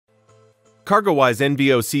CargoWise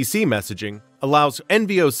NVOCC Messaging allows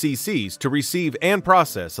NVOCCs to receive and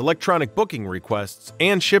process electronic booking requests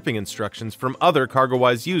and shipping instructions from other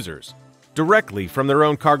CargoWise users directly from their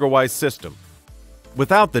own CargoWise system,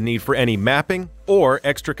 without the need for any mapping or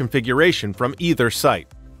extra configuration from either site.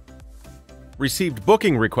 Received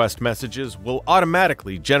booking request messages will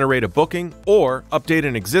automatically generate a booking or update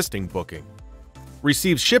an existing booking.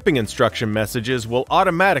 Received shipping instruction messages will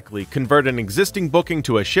automatically convert an existing booking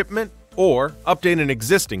to a shipment or update an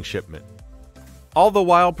existing shipment, all the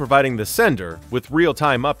while providing the sender with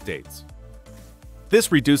real-time updates.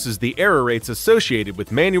 This reduces the error rates associated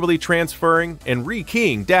with manually transferring and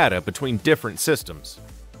rekeying data between different systems,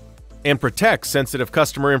 and protects sensitive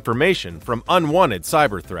customer information from unwanted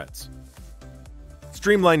cyber threats.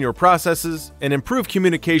 Streamline your processes and improve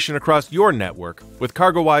communication across your network with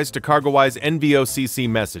CargoWise to CargoWise NVOCC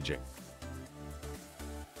messaging.